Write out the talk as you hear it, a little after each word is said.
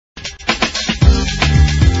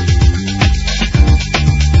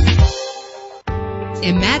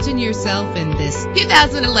Imagine yourself in this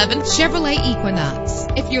 2011 Chevrolet Equinox.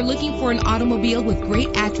 If you're looking for an automobile with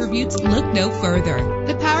great attributes, look no further.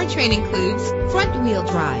 The powertrain includes front-wheel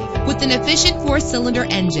drive with an efficient 4-cylinder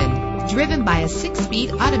engine driven by a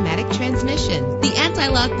 6-speed automatic transmission. The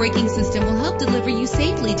anti-lock braking system will help deliver you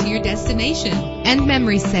safely to your destination. And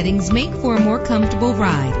memory settings make for a more comfortable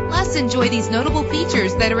ride. Plus, enjoy these notable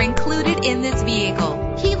features that are included in this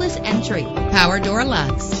vehicle: keyless entry, power door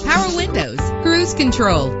locks, power windows, cruise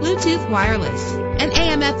control, Bluetooth wireless, an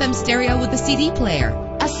AM/FM stereo with a CD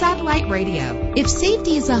player, a satellite radio. If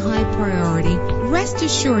safety is a high priority, rest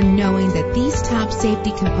assured knowing that these top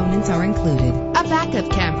safety components are included: a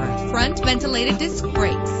backup camera, front ventilated disc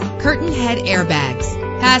brakes, curtain head airbags,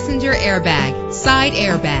 passenger airbag, side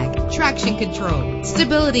airbag, traction control,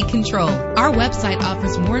 stability control. Our website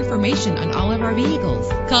offers more information on all of our vehicles.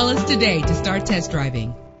 Call us today to start test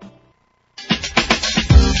driving.